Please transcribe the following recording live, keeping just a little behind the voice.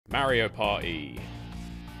Mario Party.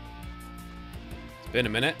 It's been a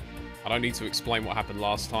minute. I don't need to explain what happened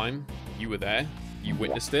last time. You were there. You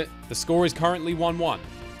witnessed it. The score is currently 1-1.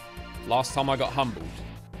 Last time I got humbled.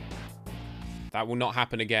 That will not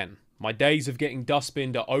happen again. My days of getting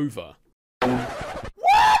dustbinned are over.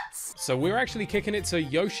 What? So we're actually kicking it to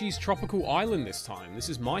Yoshi's Tropical Island this time. This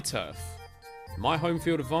is my turf. My home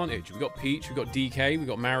field advantage. We got Peach, we got DK, we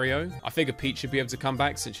got Mario. I figure Peach should be able to come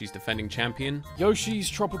back since she's defending champion. Yoshi's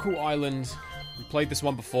Tropical Island. We played this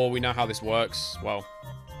one before. We know how this works. Well,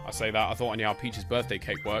 I say that. I thought I knew how Peach's birthday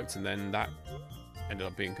cake worked, and then that ended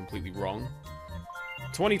up being completely wrong.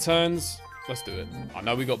 20 turns. Let's do it. I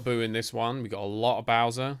know we got Boo in this one. We got a lot of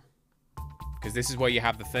Bowser. Because this is where you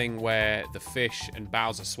have the thing where the fish and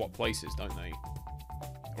Bowser swap places, don't they?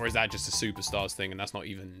 Or is that just a Superstars thing and that's not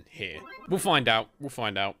even here? We'll find out. We'll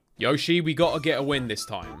find out. Yoshi, we gotta get a win this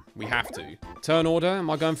time. We have to. Turn order. Am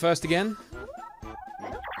I going first again?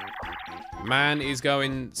 Man is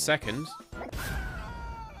going second.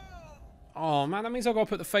 Oh, man, that means I've got to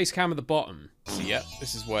put the face cam at the bottom. So, yeah,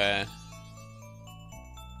 this is where...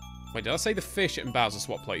 Wait, did I say the fish and Bowser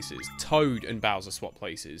swap places? Toad and Bowser swap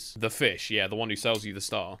places. The fish, yeah, the one who sells you the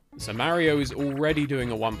star. So Mario is already doing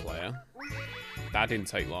a one-player. That didn't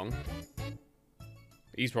take long.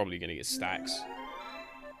 He's probably going to get stacks.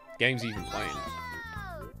 Game's even playing.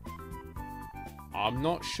 I'm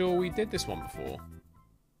not sure we did this one before.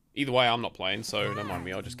 Either way, I'm not playing, so don't mind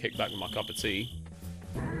me. I'll just kick back with my cup of tea.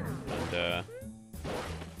 And,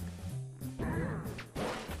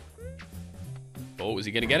 oh, is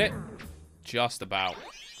he going to get it? Just about.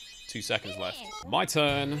 2 seconds left. My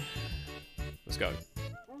turn. Let's go.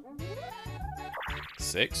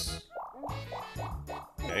 6.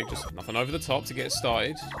 Okay, just nothing over the top to get it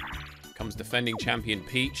started. Comes defending champion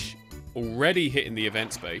Peach. Already hitting the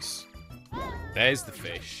event space. There's the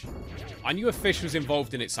fish. I knew a fish was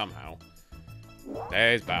involved in it somehow.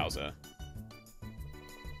 There's Bowser.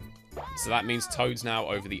 So that means Toad's now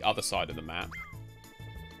over the other side of the map.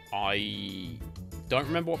 I don't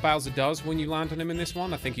remember what Bowser does when you land on him in this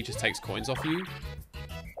one. I think he just takes coins off you.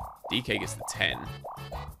 DK gets the 10.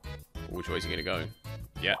 Which way is he going to go?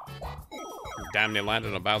 Yeah. Damn near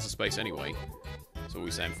landed on Bowser space anyway. So what are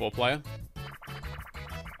we saying? 4-player?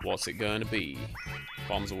 What's it going to be?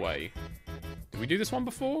 Bombs away. Did we do this one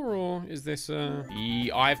before, or is this...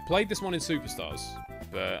 I've played this one in Superstars,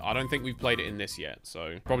 but I don't think we've played it in this yet,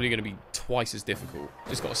 so probably going to be twice as difficult.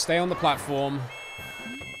 Just got to stay on the platform.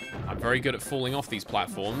 I'm very good at falling off these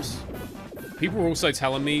platforms. People were also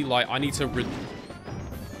telling me, like, I need to...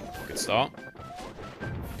 Good start.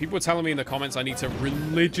 People were telling me in the comments I need to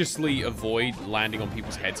religiously avoid landing on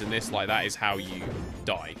people's heads in this. Like, that is how you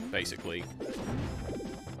die, basically.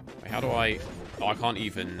 Wait, how do I... Oh, I can't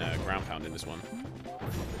even ground pound in this one.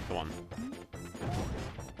 Come on.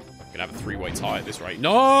 Gonna have a 3-way tie at this rate.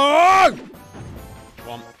 No! Come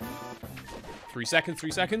on. 3 seconds, 3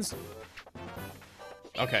 seconds.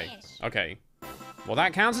 Okay, okay. Well,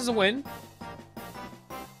 that counts as a win.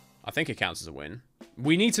 I think it counts as a win.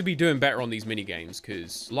 We need to be doing better on these mini-games,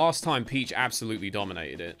 because last time Peach absolutely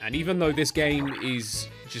dominated it. And even though this game is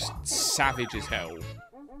just savage as hell,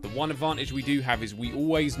 the one advantage we do have is we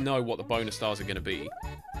always know what the bonus stars are going to be.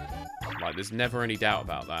 Like, there's never any doubt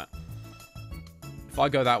about that. If I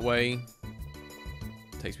go that way,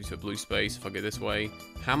 it takes me to a blue space. If I go this way,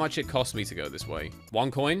 how much it costs me to go this way? 1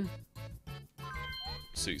 coin?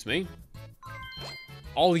 Suits me.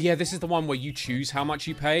 Oh, yeah, this is the one where you choose how much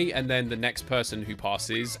you pay, and then the next person who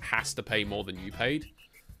passes has to pay more than you paid.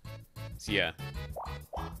 So, yeah.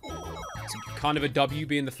 It's kind of a W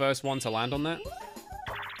being the first one to land on that.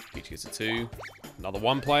 Peach gets a 2. Another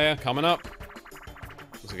 1-player coming up.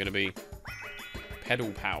 What's it going to be?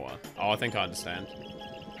 Pedal power. Oh, I think I understand.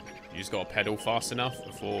 You just got to pedal fast enough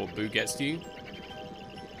before Boo gets to you.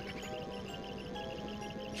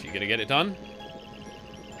 She going to get it done?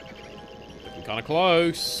 Looking kind of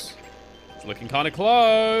close. It's looking kind of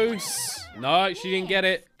close. No, she didn't get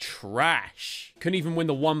it. Trash. Couldn't even win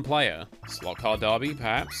the 1-player. Slot car derby,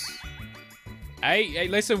 perhaps. Hey,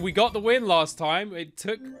 listen, we got the win last time. It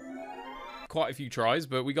took quite a few tries,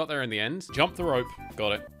 but we got there in the end. Jump the rope.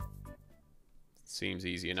 Got it. Seems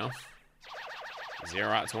easy enough. 0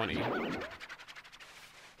 out of 20.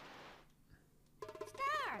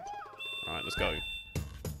 Alright, let's go.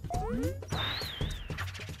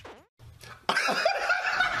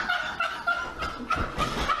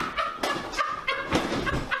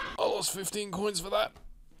 I lost 15 coins for that.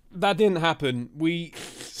 That didn't happen.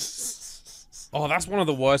 Oh, that's one of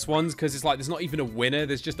the worst ones, because it's like there's not even a winner.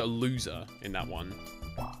 There's just a loser in that one.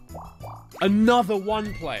 Another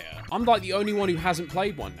 1-player. I'm like the only one who hasn't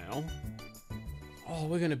played one now. Oh,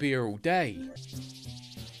 we're gonna be here all day.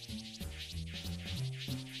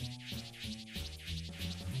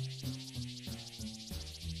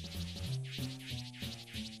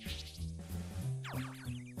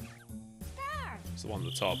 It's the one at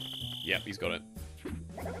the top. Yep, he's got it.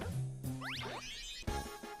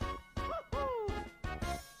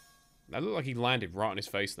 That looked like he landed right on his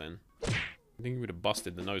face then. I think he would have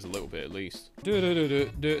busted the nose a little bit at least.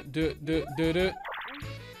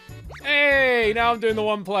 Hey, now I'm doing the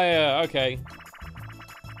one player. Okay.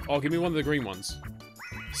 Oh, give me one of the green ones.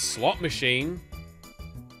 Slot machine.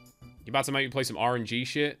 You about to make me play some RNG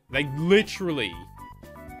shit? They literally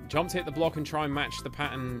jump to hit the block and try and match the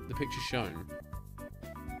pattern the picture's shown.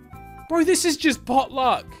 Bro, this is just pot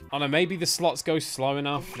luck. Oh no, maybe the slots go slow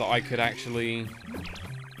enough that I could actually...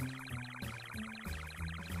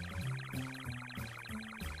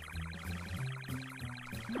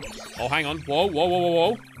 Oh, hang on. Whoa, whoa, whoa, whoa,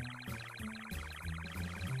 whoa.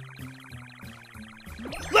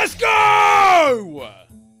 Let's go!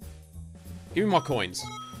 Give me my coins.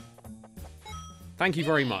 Thank you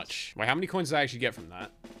very much. Wait, how many coins did I actually get from that?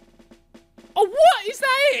 Oh, what? Is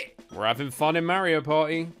that it? We're having fun in Mario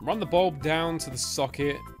Party. Run the bulb down to the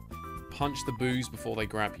socket. Punch the boos before they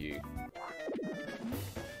grab you.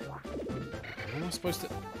 How am I supposed to...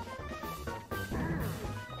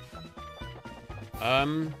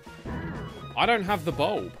 I don't have the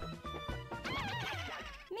bulb.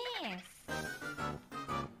 Miss.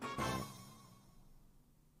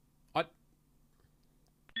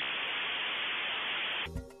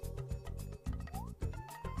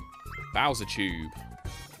 Bowser tube.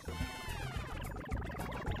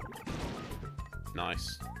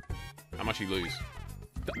 Nice. How much you lose?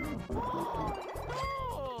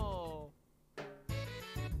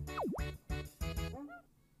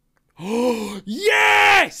 Oh,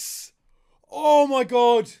 yes! Oh my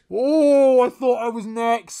god. Oh, I thought I was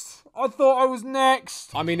next. I thought I was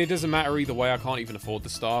next. I mean, it doesn't matter either way. I can't even afford the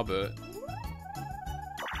star, but...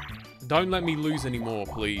 Don't let me lose any more,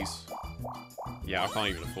 please. Yeah, I can't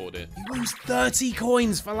even afford it. You lose 30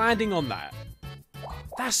 coins for landing on that.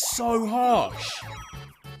 That's so harsh.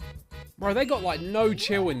 Bro, they got, like, no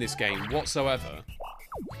chill in this game whatsoever.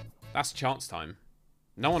 That's chance time.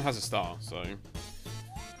 No one has a star, so...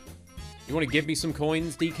 You want to give me some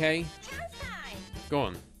coins, DK? Go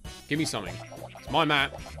on. Give me something. It's my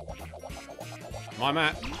map. My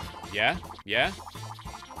map. Yeah? Yeah?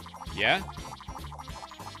 Yeah?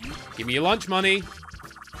 Give me your lunch money.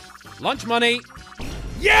 Lunch money.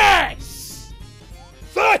 Yes!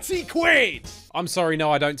 30 quid! I'm sorry,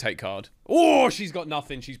 no, I don't take card. Oh, she's got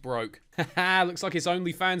nothing. She's broke. Haha, looks like it's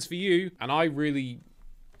OnlyFans for you. And I really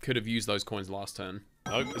could have used those coins last turn.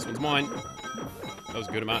 Nope, this one's mine. That was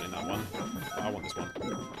a good amount in that one. But I want this one.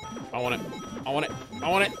 I want it. I want it. I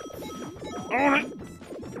want it. I want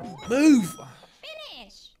it. Move!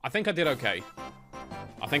 Finish. I think I did okay.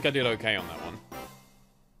 I think I did okay on that one.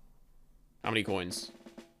 How many coins?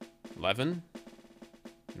 11?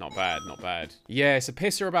 Not bad, not bad. Yeah, it's a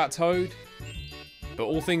pisser about Toad. But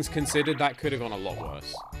all things considered, that could have gone a lot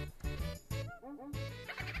worse.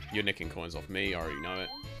 You're nicking coins off me, I already know it.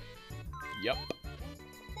 Yup.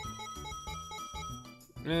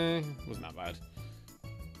 Wasn't that bad.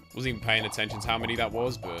 Wasn't even paying attention to how many that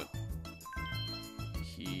was, but...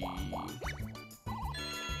 He...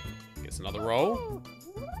 gets another roll.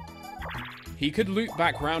 He could loop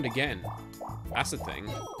back round again. That's the thing.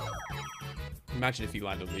 Imagine if he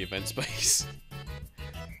landed on the event space.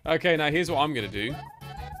 Okay, now here's what I'm gonna do.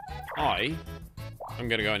 I'm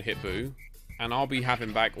gonna go and hit Boo, and I'll be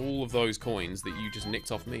having back all of those coins that you just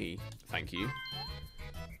nicked off me. Thank you.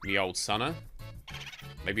 Me old sonner.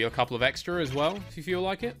 Maybe a couple of extra as well, if you feel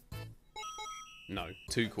like it. No,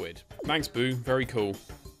 2 quid. Thanks, Boo. Very cool.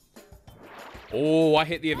 Oh, I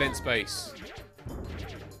hit the event space.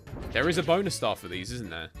 There is a bonus star for these, isn't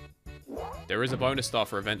there? There is a bonus star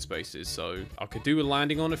for event spaces, so I could do a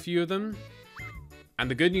landing on a few of them. And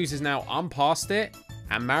the good news is now I'm past it,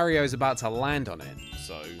 and Mario's about to land on it.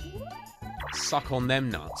 So, suck on them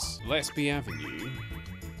nuts. Let's Be Avenue.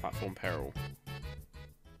 Platform Peril.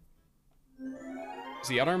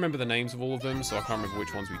 See, I don't remember the names of all of them, so I can't remember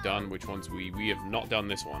which ones we've done, which ones we have not done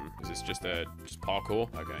this one. Is this just parkour?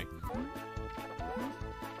 Okay.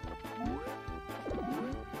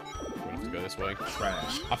 We'll have to go this way.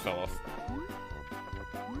 Trash. I fell off.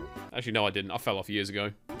 Actually, no, I didn't. I fell off years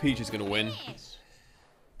ago. Peach is gonna win.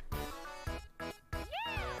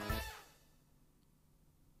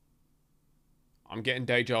 I'm getting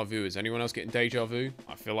deja vu. Is anyone else getting deja vu?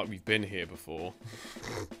 I feel like we've been here before.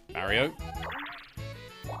 Mario?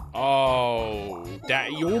 Oh,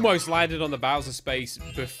 you almost landed on the Bowser space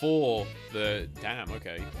before the... Damn,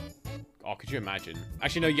 okay. Oh, could you imagine?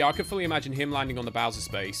 Actually, no, yeah, I could fully imagine him landing on the Bowser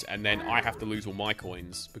space, and then I have to lose all my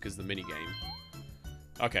coins because of the minigame.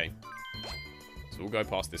 Okay. So we'll go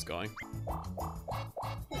past this guy.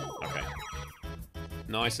 Okay.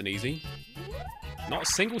 Nice and easy. Not a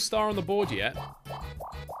single star on the board yet.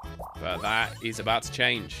 But that is about to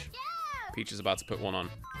change. Peach is about to put one on.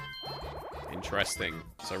 Interesting.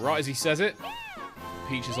 So right as he says it,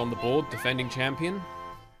 Peach is on the board, defending champion.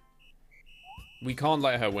 We can't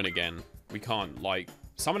let her win again. We can't. Like,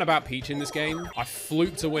 something about Peach in this game. I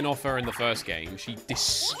fluked to win off her in the first game. She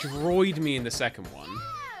destroyed me in the second one.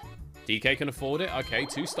 DK can afford it. Okay,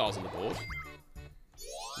 2 stars on the board.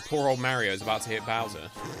 Poor old Mario is about to hit Bowser.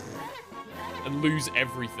 And lose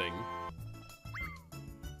everything.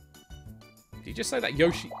 Did you just say that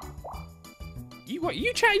Yoshi... What,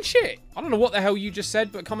 you chatting shit? I don't know what the hell you just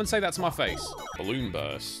said, but come and say that to my face. Balloon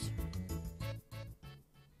burst.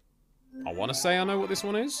 I want to say I know what this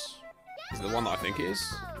one is. Is it the one that I think it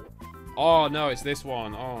is? Oh, no, it's this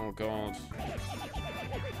one. Oh, God.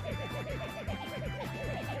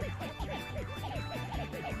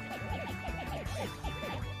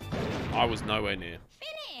 I was nowhere near.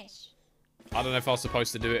 Finish. I don't know if I was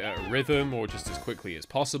supposed to do it at a rhythm or just as quickly as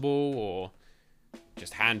possible or...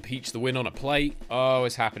 just hand Peach the win on a plate. Oh,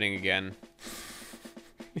 it's happening again.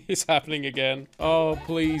 It's happening again. Oh,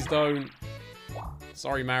 please don't.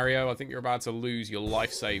 Sorry, Mario. I think you're about to lose your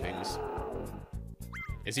life savings.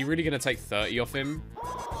 Is he really going to take 30 off him?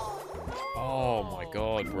 Oh, my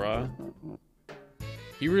God, bruh.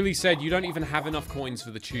 He really said, you don't even have enough coins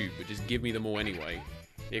for the tube, but just give me them all anyway.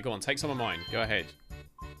 Here, go on. Take some of mine. Go ahead.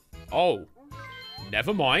 Oh.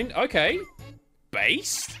 Never mind. Okay.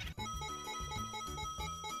 Based?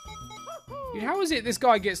 Dude, how is it this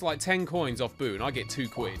guy gets like 10 coins off Boo and I get 2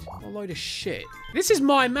 quid? What a load of shit. This is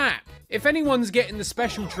my map. If anyone's getting the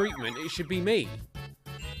special treatment, it should be me.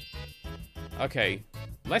 Okay,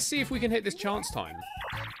 let's see if we can hit this chance time.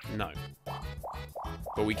 No.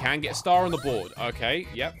 But we can get a star on the board. Okay,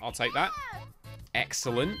 yep, I'll take that.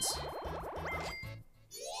 Excellent.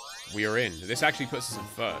 We are in. This actually puts us in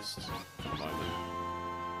first at the moment.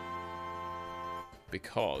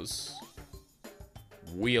 Because...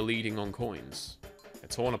 we are leading on coins. They're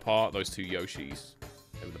torn apart, those 2 Yoshis.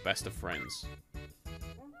 They were the best of friends.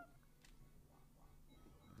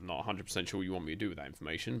 Not 100% sure what you want me to do with that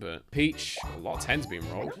information, but... Peach, a lot of 10s being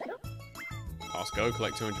rolled. Pass go,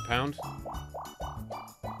 collect £200.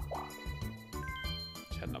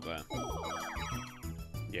 Just heading up there.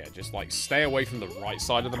 Yeah, just like stay away from the right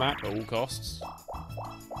side of the map at all costs.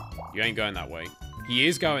 You ain't going that way. He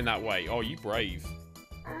is going that way. Oh, you brave.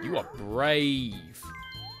 You are brave.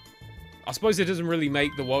 I suppose it doesn't really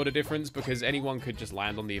make the world a difference because anyone could just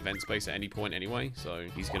land on the event space at any point anyway. So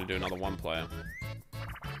he's going to do another 1 player.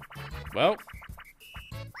 Well,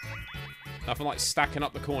 nothing like stacking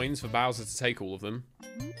up the coins for Bowser to take all of them.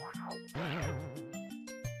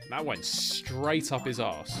 That went straight up his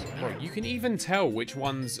ass. Bro, you can even tell which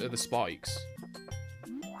ones are the spikes.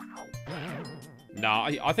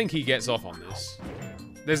 Nah, I think he gets off on this.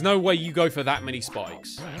 There's no way you go for that many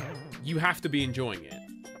spikes. You have to be enjoying it.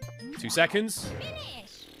 2 seconds.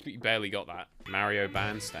 You barely got that. Mario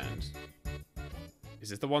Bandstand. Is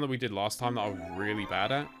this the one that we did last time that I was really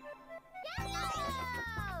bad at?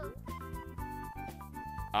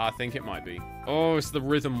 I think it might be. Oh, it's the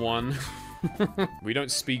rhythm one. We don't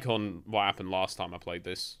speak on what happened last time I played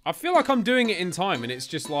this. I feel like I'm doing it in time and it's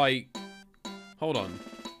just like... hold on.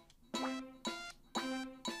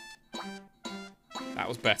 That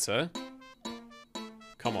was better.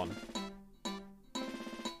 Come on.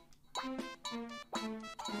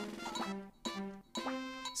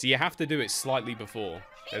 So you have to do it slightly before.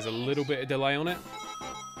 There's a little bit of delay on it.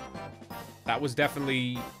 That was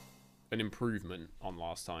definitely an improvement on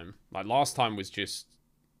last time. Like last time was just...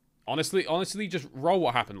 Honestly, just roll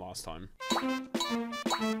what happened last time.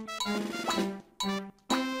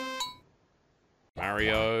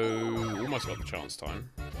 Mario almost got the chance time.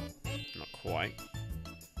 Not quite.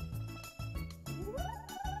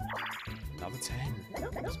 Another 10.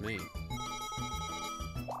 Goodness me.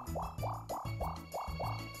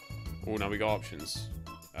 Oh, now we got options.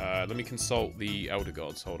 Let me consult the Elder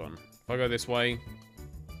Gods. Hold on. If I go this way...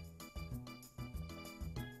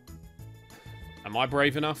 Am I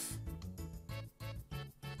brave enough?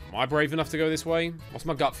 Am I brave enough to go this way? What's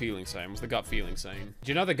my gut feeling saying? What's the gut feeling saying?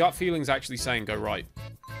 Do you know the gut feeling's actually saying go right?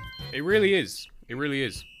 It really is. It really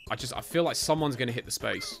is. I feel like someone's going to hit the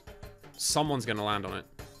space. Someone's going to land on it.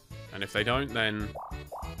 And if they don't, then...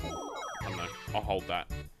 I don't know. I'll hold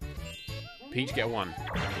that. Peach, get 1.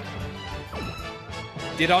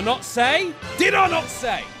 Did I not say? Did I not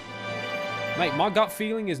say? Mate, my gut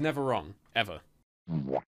feeling is never wrong. Ever.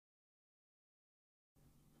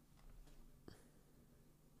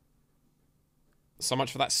 So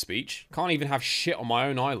much for that speech. Can't even have shit on my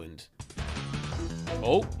own island.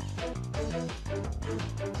 Oh.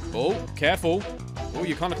 Oh, careful. Oh,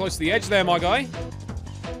 you're kind of close to the edge there, my guy. You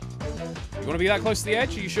want to be that close to the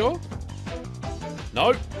edge? Are you sure?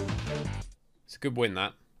 No. It's a good win,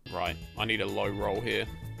 that. Right. I need a low roll here.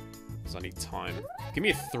 Because I need time. Give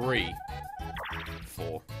me a 3.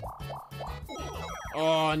 4.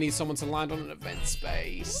 Oh, I need someone to land on an event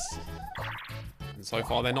space. And so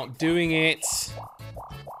far, they're not doing it.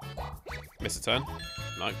 Miss a turn.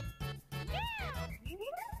 No.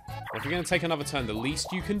 Well, if you're going to take another turn, the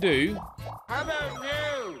least you can do... How about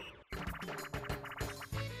you?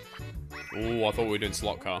 Oh, I thought we were doing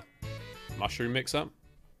slot car. Mushroom mix-up.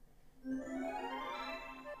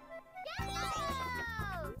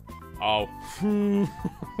 Oh.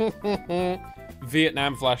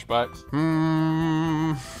 Vietnam flashbacks.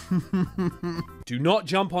 Do not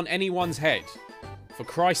jump on anyone's head. For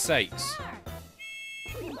Christ's sakes.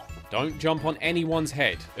 Don't jump on anyone's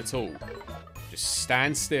head at all. Just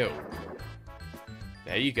stand still.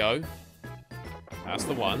 There you go. That's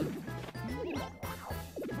the one.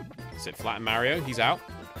 Sit flat in Mario. He's out.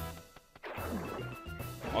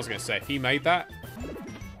 I was going to say, if he made that...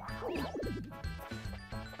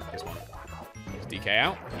 This one. Is DK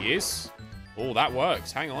out? He is. Oh, that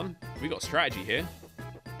works. Hang on. We got strategy here.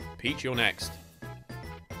 Peach, you're next.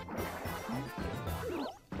 Oh,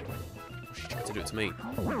 she tried to do it to me.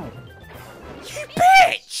 You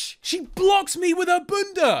bitch! She blocks me with her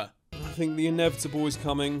bunda! I think the inevitable is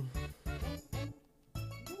coming.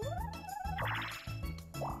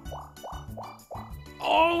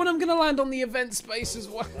 Oh, and I'm gonna land on the event space as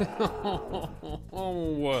well.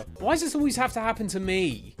 Oh, why does this always have to happen to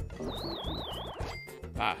me?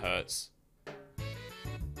 That hurts.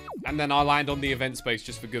 And then I land on the event space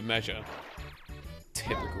just for good measure.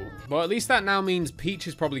 Typical. Well, at least that now means Peach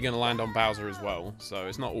is probably gonna land on Bowser as well, so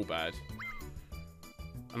it's not all bad.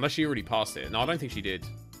 Unless she already passed it. No, I don't think she did.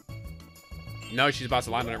 No, she's about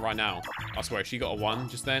to land on it right now. I swear, if she got a 1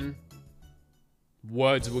 just then,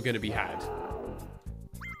 words were gonna be had.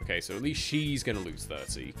 Okay, so at least she's gonna lose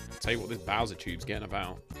 30. Tell you what, this Bowser tube's getting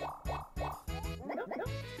about.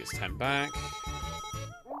 Gets 10 back.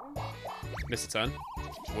 Miss a turn.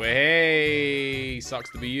 Way, sucks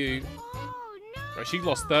to be you. Right, she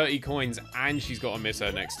lost 30 coins and she's got to miss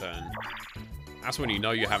her next turn. That's when you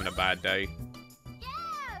know you're having a bad day.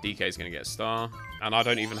 DK's gonna get a star. And I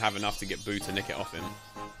don't even have enough to get Boo to nick it off him.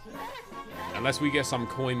 Unless we get some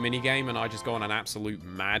coin minigame and I just go on an absolute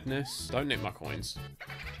madness. Don't nick my coins.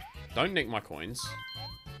 Don't nick my coins.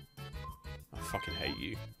 I fucking hate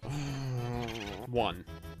you. 1.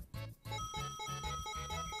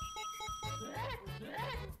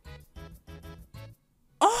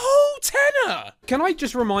 Oh, tenner! Can I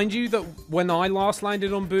just remind you that when I last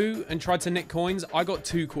landed on Boo and tried to nick coins, I got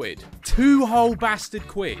 2 quid. 2 whole bastard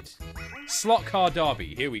quid. Slot car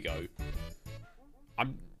derby. Here we go.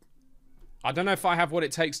 I don't know if I have what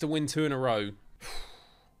it takes to win 2 in a row.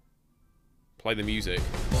 Play the music.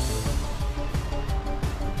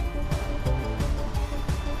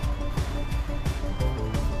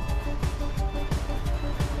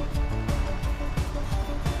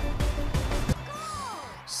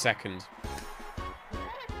 Second.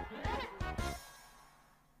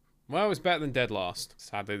 Well, it's better than dead last.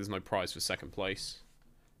 Sadly, there's no prize for second place.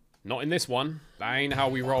 Not in this one. That ain't how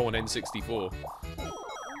we roll on N64.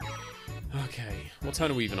 Okay, what turn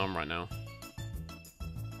are we even on right now?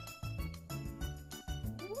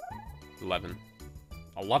 11.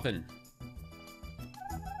 11.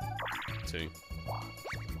 2.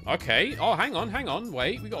 Okay. Oh, hang on.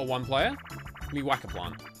 Wait, we got a 1 player. Give me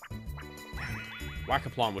Whack-A-Plan.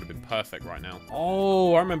 Whack-A-Plan would have been perfect right now.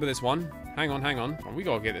 Oh, I remember this one. Hang on. Oh, we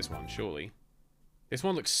gotta get this one, surely. This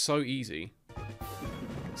one looks so easy.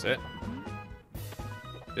 That's it.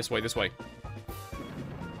 This way.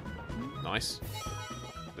 Nice.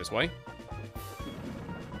 This way.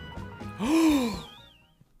 Oh,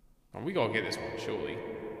 we gotta get this one, surely.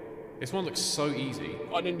 This one looks so easy.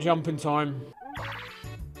 I didn't jump in time.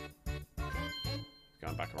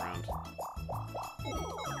 Going back around.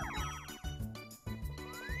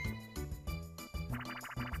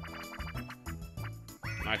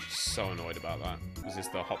 I'm actually so annoyed about that. Is this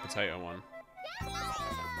the hot potato one?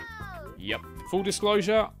 Yep. Full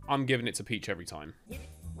disclosure, I'm giving it to Peach every time.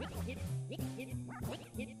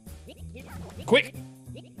 Quick!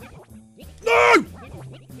 No!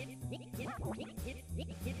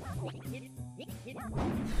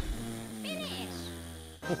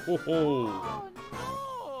 Oh, no.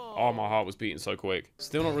 Oh, my heart was beating so quick.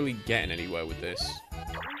 Still not really getting anywhere with this.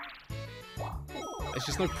 There's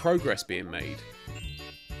just no progress being made.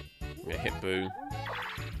 Yeah, hit Boo.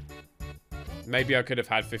 Maybe I could have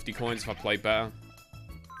had 50 coins if I played better.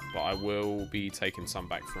 But I will be taking some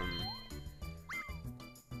back from...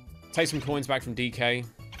 Take some coins back from DK.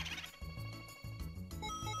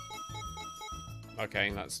 Okay,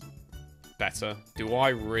 that's better. Do I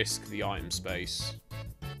risk the item space?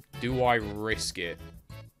 Do I risk it?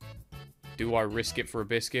 Do I risk it for a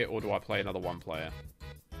biscuit, or do I play another one player?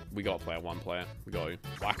 We gotta play a one player. We go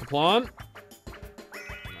whack a plant. No,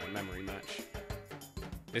 memory match.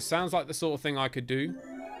 This sounds like the sort of thing I could do.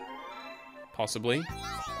 Possibly.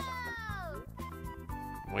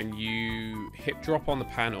 When you hip drop on the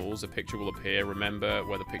panels, a picture will appear. Remember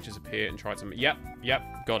where the pictures appear and try to... Yep,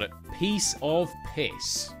 got it. Piece of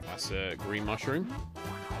piss. That's a green mushroom.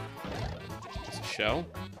 That's a shell.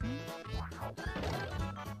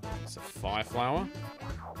 That's a fire flower.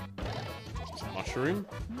 That's a mushroom.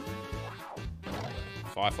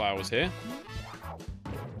 Fire flower's here.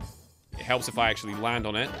 It helps if I actually land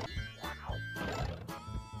on it.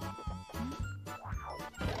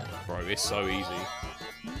 Bro, it's so easy.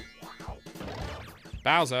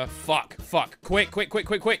 Bowser, fuck. Quick. Come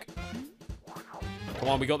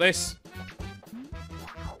on, we got this.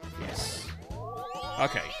 Yes.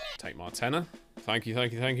 Okay, take my tenner. Thank you.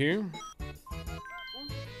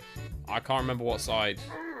 I can't remember what side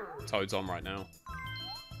Toad's on right now.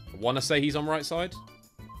 I want to say he's on right side.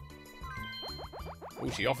 Oh,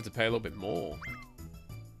 she offered to pay a little bit more.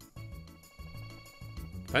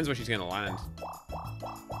 Depends where she's going to land.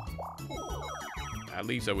 That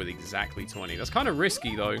leaves her with exactly 20. That's kind of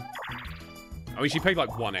risky, though. I mean, she paid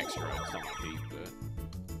like 1 extra. It's not that deep,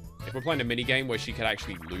 but... If we're playing a minigame where she could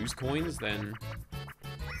actually lose coins, then...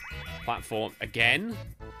 Platform again?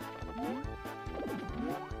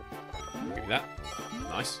 Give me that.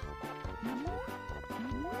 Nice.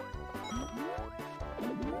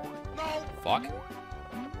 Fuck.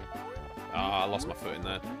 Ah, I lost my foot in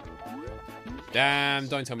there. Damn,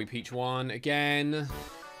 don't tell me Peach won again.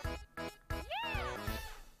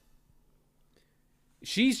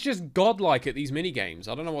 She's just godlike at these minigames.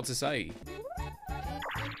 I don't know what to say.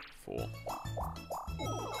 4.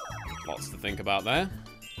 Lots to think about there.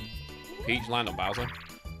 Peach, land on Bowser.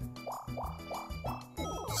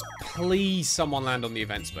 Just please someone land on the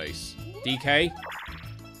event space. DK.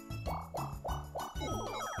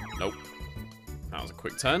 Nope. That was a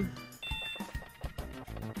quick turn.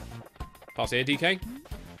 Pass here, DK.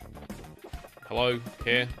 Hello,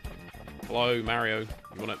 here. Hello, Mario. You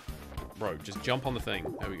want to... Bro, just jump on the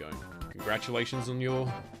thing. There we go. Congratulations on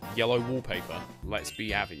your yellow wallpaper. Let's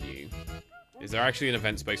be Avenue. Is there actually an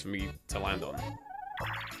event space for me to land on?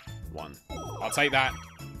 1. I'll take that.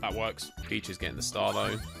 That works. Peach is getting the star,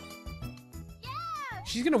 though.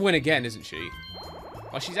 She's going to win again, isn't she?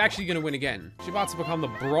 Like, she's actually going to win again. She's about to become the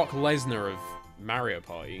Brock Lesnar of Mario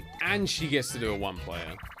Party. And she gets to do a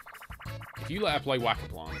one-player. If you let her play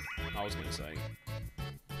Whack-A-Plant, I was going to say.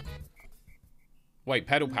 Wait,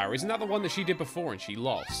 Pedal Power. Isn't that the one that she did before and she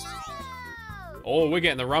lost? Oh, we're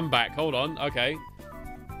getting the run back. Hold on. Okay.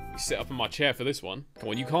 You sit up in my chair for this one. Come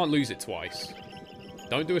on, you can't lose it twice.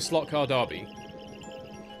 Don't do a slot car derby.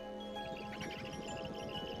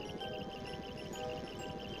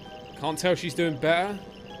 Can't tell she's doing better.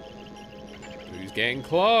 Who's getting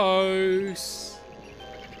close?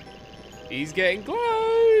 He's getting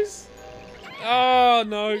close. Oh,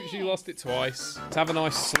 no. She lost it twice. Let's have a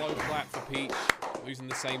nice slow clap for Peach. Losing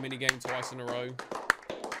the same minigame twice in a row.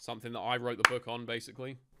 Something that I wrote the book on,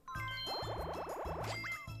 basically.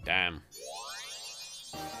 Damn.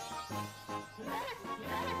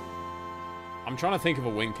 I'm trying to think of a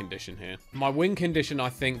win condition here. My win condition, I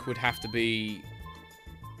think, would have to be...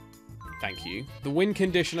 Thank you. The win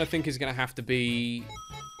condition, I think, is going to have to be...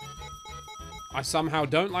 I somehow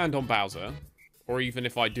don't land on Bowser. Or even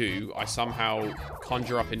if I do, I somehow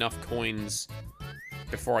conjure up enough coins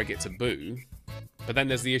before I get to Boo. But then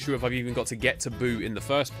there's the issue of I've even got to get to Boo in the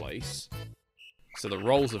first place. So the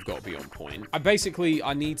rolls have got to be on point. I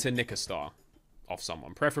need to nick a star off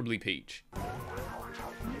someone, preferably Peach.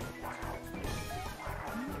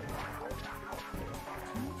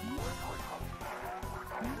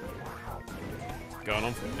 Going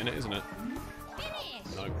on for a minute, isn't it?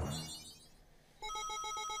 No.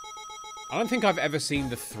 I don't think I've ever seen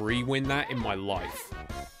the 3 win that in my life.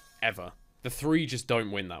 Ever. The 3 just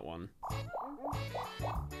don't win that one.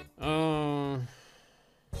 Oh.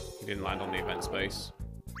 He didn't land on the event space.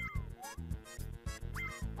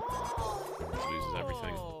 Loses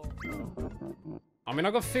everything. I mean,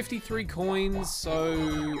 I got 53 coins, so...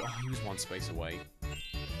 Oh, he was one space away.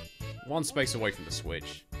 One space away from the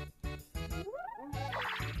switch.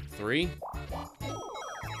 3.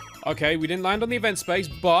 Okay, we didn't land on the event space,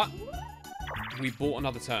 but we bought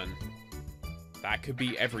another turn. That could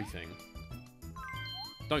be everything.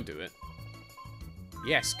 Don't do it.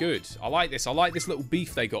 Yes, good. I like this. I like this little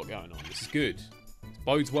beef they got going on. This is good. This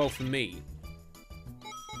bodes well for me.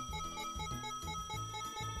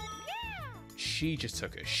 She just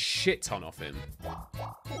took a shit ton off him.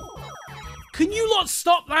 Can you not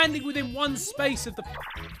stop landing within one space of the...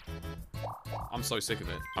 I'm so sick of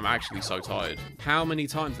it. I'm actually so tired. How many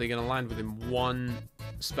times are they going to land within one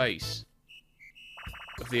space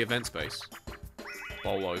of the event space?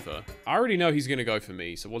 Bowl over. I already know he's going to go for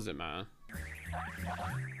me, so what does it matter?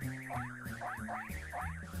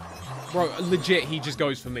 Bro, legit, he just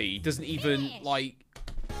goes for me. He doesn't even, like...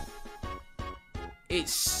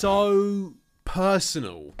 It's so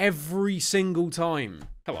personal every single time.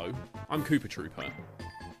 Hello, I'm Koopa Trooper.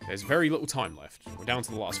 There's very little time left. We're down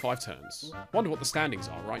to the last 5 turns. Wonder what the standings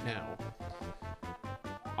are right now.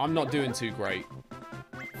 I'm not doing too great.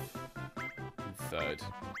 I'm 3rd.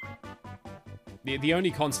 The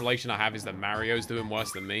only consolation I have is that Mario's doing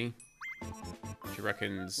worse than me. She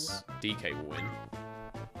reckons DK will win.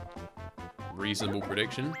 Reasonable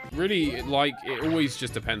prediction. Really, like, it always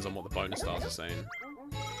just depends on what the bonus stars are saying.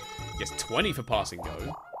 Yes, 20 for passing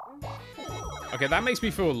go. Okay, that makes me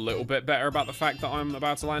feel a little bit better about the fact that I'm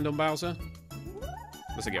about to land on Bowser.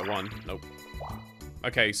 Unless I get 1. Nope.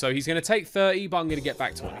 Okay, so he's going to take 30, but I'm going to get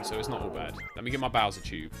back 20, so it's not all bad. Let me get my Bowser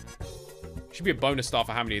tube. Should be a bonus star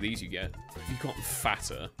for how many of these you get. You've gotten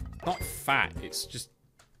fatter. Not fat, it's just...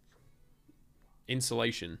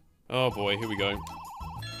 insulation. Oh boy, here we go.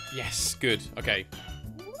 Yes, good. Okay.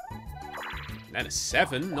 And then a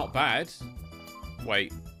 7, not bad.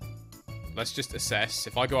 Wait. Let's just assess.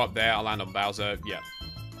 If I go up there, I'll land on Bowser. Yeah.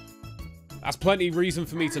 That's plenty of reason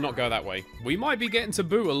for me to not go that way. We might be getting to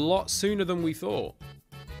Boo a lot sooner than we thought.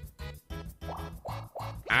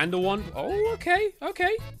 And a 1. Oh, okay.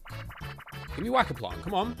 Okay. Give me Whack-A-Plant.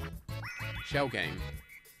 Come on. Shell game.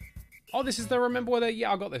 Oh, this is the remember where they...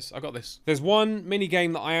 Yeah, I got this. I got this. There's one mini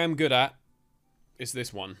game that I am good at. It's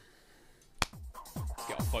this one. Let's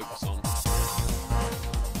get our focus on.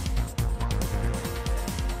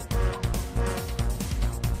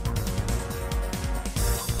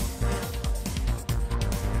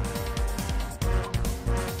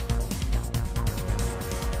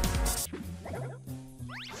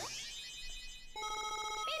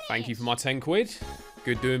 Thank you for my 10 quid.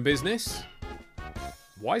 Good doing business.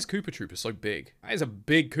 Why is Koopa Trooper so big? That is a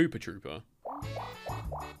big Koopa Trooper.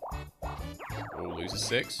 Oh, loses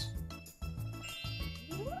 6.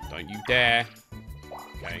 Don't you dare.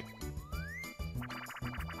 Okay.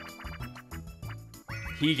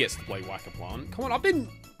 He gets to play Whack-A-Plant. Come on, I've been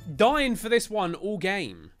dying for this one all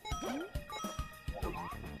game.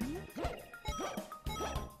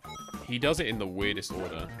 He does it in the weirdest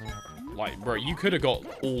order. Like, bro, you could have got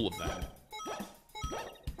all of that.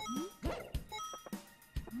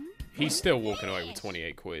 He's still walking away with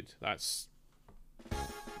 28 quid. That's...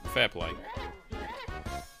 fair play.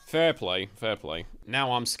 Fair play, fair play.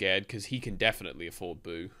 Now I'm scared, because he can definitely afford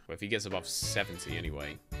Boo. But if he gets above 70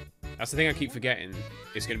 anyway. That's the thing I keep forgetting.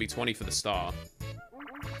 It's going to be 20 for the star.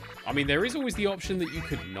 I mean, there is always the option that you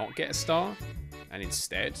could not get a star, and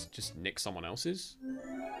instead just nick someone else's.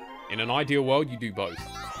 In an ideal world, you do both.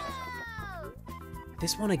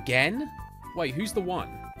 This one again? Wait, who's the one?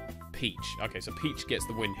 Peach. Okay, so Peach gets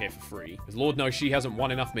the win here for free. Because Lord knows she hasn't won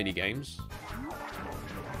enough minigames.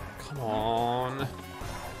 Come on.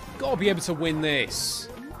 Gotta be able to win this.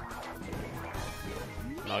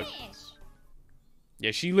 No. Yeah,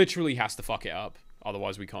 she literally has to fuck it up.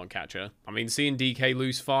 Otherwise, we can't catch her. I mean, seeing DK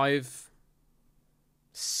lose 5...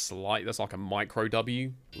 That's like a micro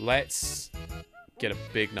W. Let's get a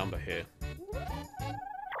big number here.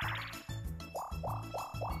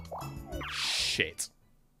 Shit.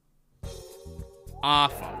 Ah,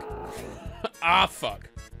 fuck. Ah, fuck.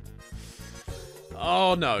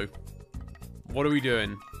 Oh, no. What are we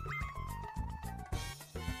doing?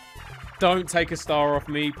 Don't take a star off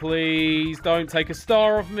me, please. Don't take a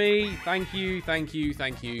star off me. Thank you, thank you,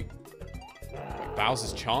 thank you.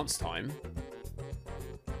 Bowser's chance time.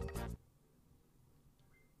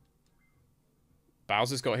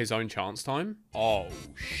 Bowser's got his own chance time? Oh,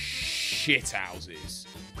 shit houses.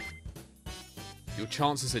 Your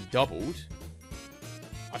chances are doubled.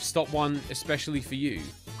 I've stopped one especially for you.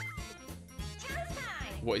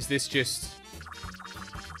 What is this just...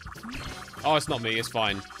 Oh, it's not me, it's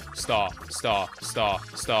fine. Star, star, star,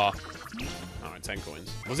 star. All right, 10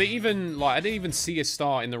 coins. Was it even, like, I didn't even see a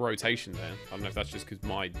star in the rotation there. I don't know if that's just because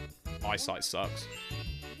my eyesight sucks.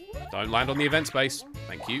 Don't land on the event space.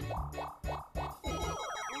 Thank you.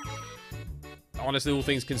 Honestly, all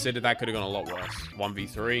things considered, that could have gone a lot worse.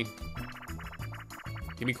 1v3.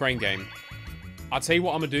 Give me crane game. I'll tell you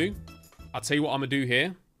what I'm going to do. I'll tell you what I'm going to do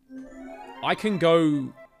here. I can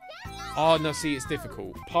go... Oh, no, see, it's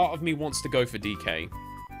difficult. Part of me wants to go for DK.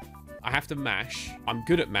 I have to mash. I'm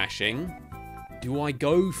good at mashing. Do I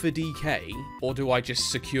go for DK or do I just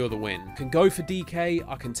secure the win? I can go for DK.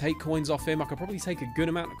 I can take coins off him. I could probably take a good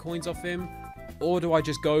amount of coins off him. Or do I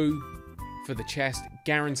just go for the chest,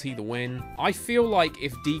 guarantee the win? I feel like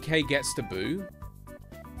if DK gets to Boo,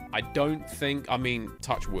 I don't think, I mean,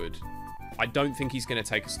 touch wood. I don't think he's going to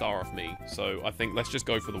take a star off me. So I think let's just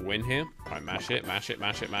go for the win here. All right, mash it, mash it,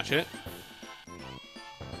 mash it, mash it.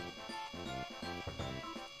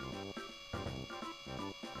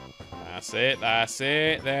 That's it, that's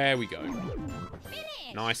it. There we go.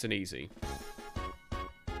 Finish. Nice and easy.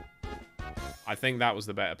 I think that was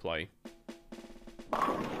the better play.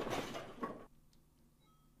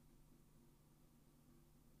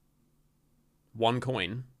 One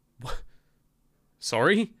coin.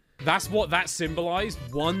 Sorry? That's what that symbolized?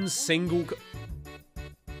 One single...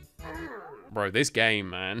 Bro, this game,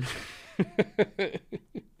 man.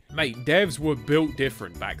 Mate, devs were built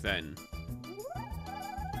different back then.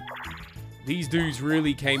 These dudes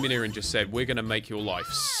really came in here and just said, we're going to make your life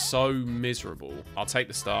so miserable. I'll take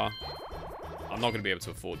the star. I'm not going to be able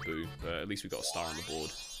to afford Boo, but at least we got a star on the board.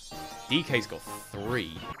 DK's got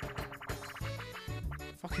 3.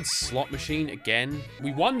 Fucking slot machine again.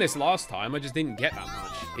 We won this last time, I just didn't get that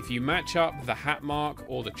much. If you match up the hat mark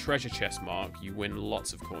or the treasure chest mark, you win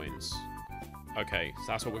lots of coins. Okay, so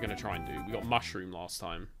that's what we're going to try and do. We got mushroom last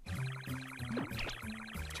time.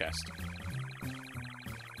 Chest.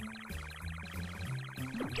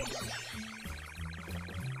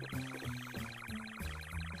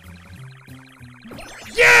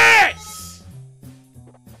 Yes!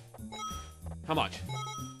 How much?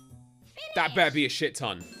 That better be a shit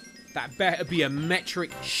ton. That better be a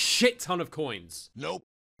metric shit ton of coins. Nope.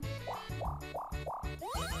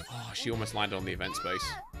 Oh, she almost landed on the event space.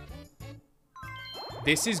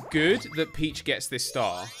 This is good that Peach gets this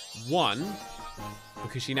star. 1,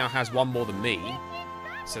 because she now has 1 more than me.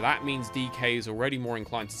 So that means DK is already more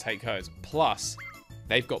inclined to take hers. Plus,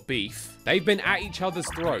 they've got beef. They've been at each other's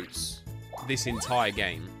throats this entire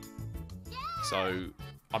game. So,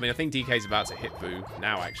 I mean, I think DK's about to hit Boo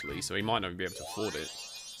now, actually. So he might not even be able to afford it.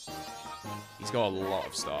 He's got a lot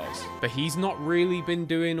of stars. But he's not really been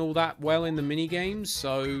doing all that well in the minigames,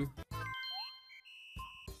 so...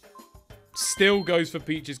 Still goes for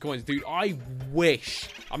Peach's coins. Dude, I wish...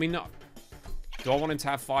 I mean, no... Do I want him to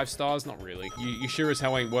have 5 stars? Not really. You sure as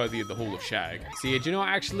hell ain't worthy of the Hall of Shag. See, do you know what?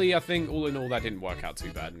 Actually, I think all in all, that didn't work out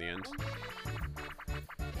too bad in the end.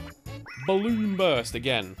 Balloon Burst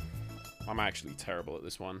again. I'm actually terrible at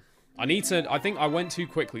this one. I think I went too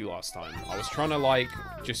quickly last time. I was trying to, like,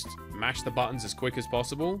 just mash the buttons as quick as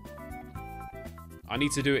possible. I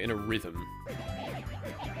need to do it in a rhythm.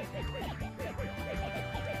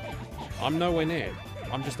 I'm nowhere near.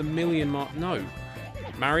 I'm just a million mark. No.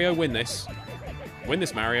 Mario, win this. Win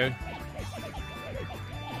this, Mario.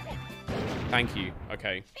 Thank you.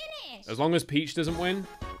 Okay. Finish. As long as Peach doesn't win.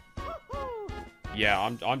 Yeah,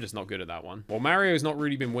 I'm just not good at that one. Well, Mario's not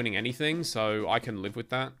really been winning anything, so I can live with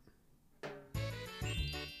that.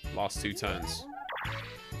 Last 2 turns.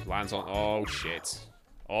 Lands on... Oh, shit.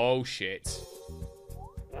 Oh, shit.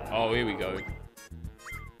 Oh, here we go.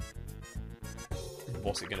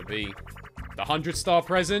 What's it gonna be? The 100-star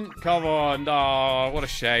present? Come on. Oh, what a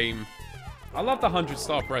shame. I love the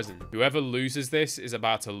 100-star present. Whoever loses this is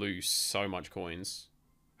about to lose so much coins.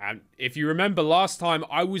 And if you remember last time,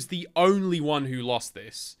 I was the only one who lost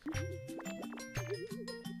this.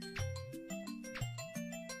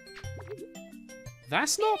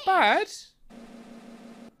 That's not bad.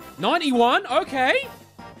 91? Okay.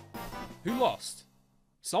 Who lost?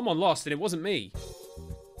 Someone lost and it wasn't me.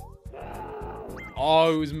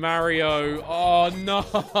 Oh, it was Mario. Oh,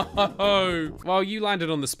 no. Well, you landed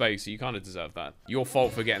on the space, so you kind of deserve that. Your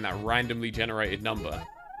fault for getting that randomly generated number.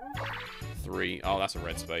 3. Oh, that's a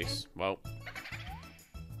red space. Well.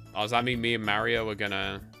 Oh, does that mean me and Mario are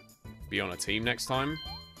gonna be on a team next time?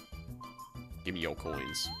 Give me your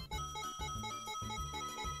coins.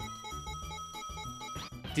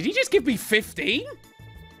 Did he just give me 15?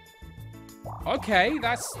 Okay,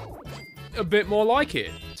 that's a bit more like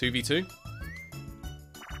it. 2v2.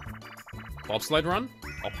 Bobsled run?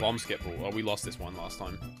 Oh, bomb skip ball. Oh, we lost this one last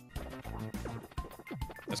time.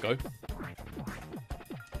 Let's go.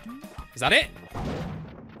 Is that it?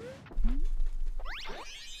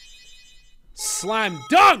 Slam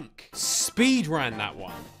dunk! Speed ran that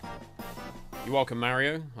one. You're welcome,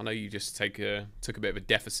 Mario. I know you just took a bit of a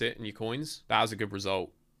deficit in your coins. That was a good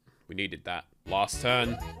result. We needed that. Last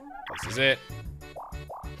turn. This is it.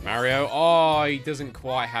 Mario. Oh, he doesn't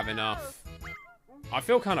quite have enough. I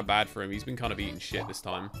feel kind of bad for him. He's been kind of eating shit this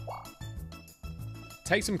time.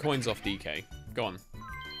 Take some coins off DK. Go on.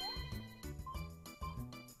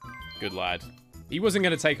 Good lad. He wasn't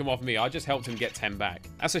going to take him off me. I just helped him get 10 back.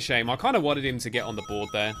 That's a shame. I kind of wanted him to get on the board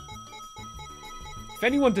there. If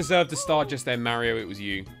anyone deserved to start just then, Mario, it was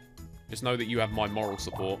you. Just know that you have my moral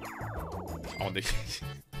support. Oh, the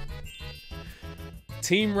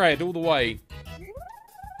Team Red all the way.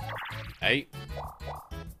 8.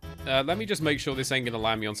 Let me just make sure this ain't going to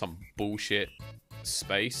land me on some bullshit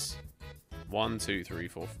space. 1, 2, 3,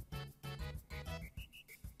 4.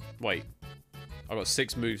 Wait. I've got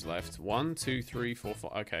 6 moves left. 1, 2, 3, 4,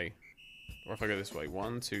 5. Okay. Or if I go this way.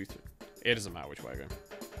 1, 2, 3. It doesn't matter which way I go.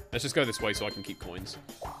 Let's just go this way so I can keep coins.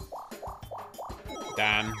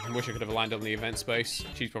 Damn. I wish I could have landed on the event space.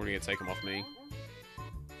 She's probably going to take them off me.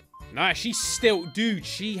 Nah, she's still... Dude,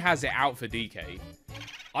 she has it out for DK.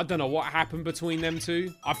 I don't know what happened between them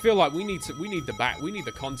two. I feel like we need the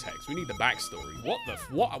context. We need the backstory.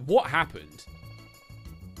 What happened?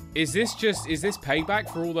 Is this payback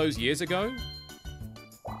for all those years ago?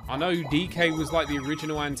 I know DK was like the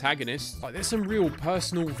original antagonist. Like, there's some real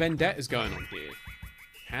personal vendettas going on here.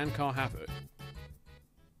 Hand can't have it.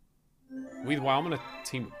 Either way, I'm gonna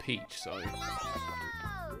team with Peach, so...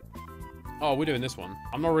 Oh, we're doing this one.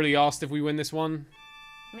 I'm not really asked if we win this one.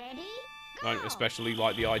 Ready? I don't especially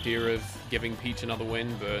like the idea of giving Peach another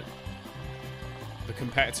win, but... the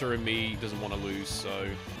competitor in me doesn't want to lose, so...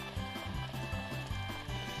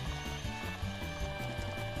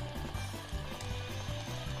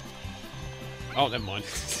 Oh, never mind.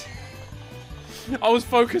 I was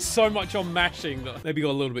focused so much on mashing that maybe got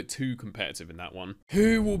a little bit too competitive in that one.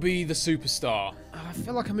 Who will be the superstar? I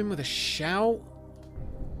feel like I'm in with a shout.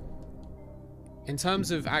 In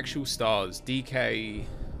terms of actual stars, DK...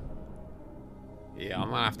 Yeah,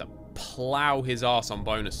 I'm gonna have to plow his ass on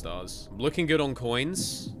bonus stars. I'm looking good on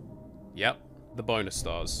coins. Yep, the bonus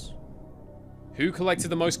stars. Who collected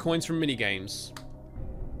the most coins from minigames?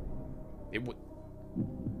 It would...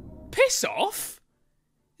 Piss off?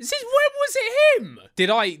 When was it him?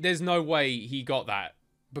 There's no way he got that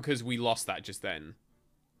because we lost that just then.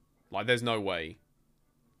 Like, there's no way.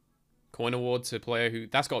 Coin award to player who...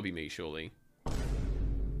 That's got to be me, surely.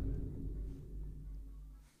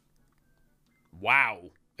 Wow.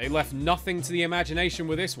 They left nothing to the imagination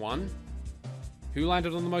with this one. Who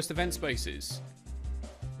landed on the most event spaces?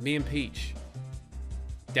 Me and Peach.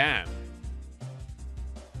 Damn.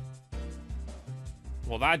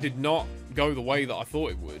 Well, that did not go the way that I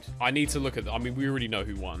thought it would. I need to look at... I mean, we already know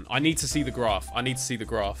who won. I need to see the graph.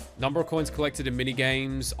 Number of coins collected in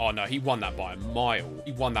minigames. Oh, no. He won that by a mile.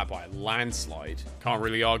 He won that by a landslide. Can't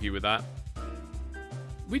really argue with that.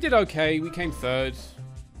 We did okay. We came 3rd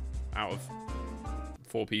out of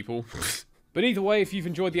 4 people. But either way, if you've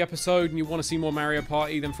enjoyed the episode and you want to see more Mario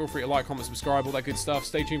Party, then feel free to like, comment, subscribe, all that good stuff.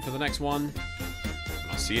 Stay tuned for the next one.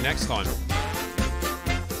 I'll see you next time.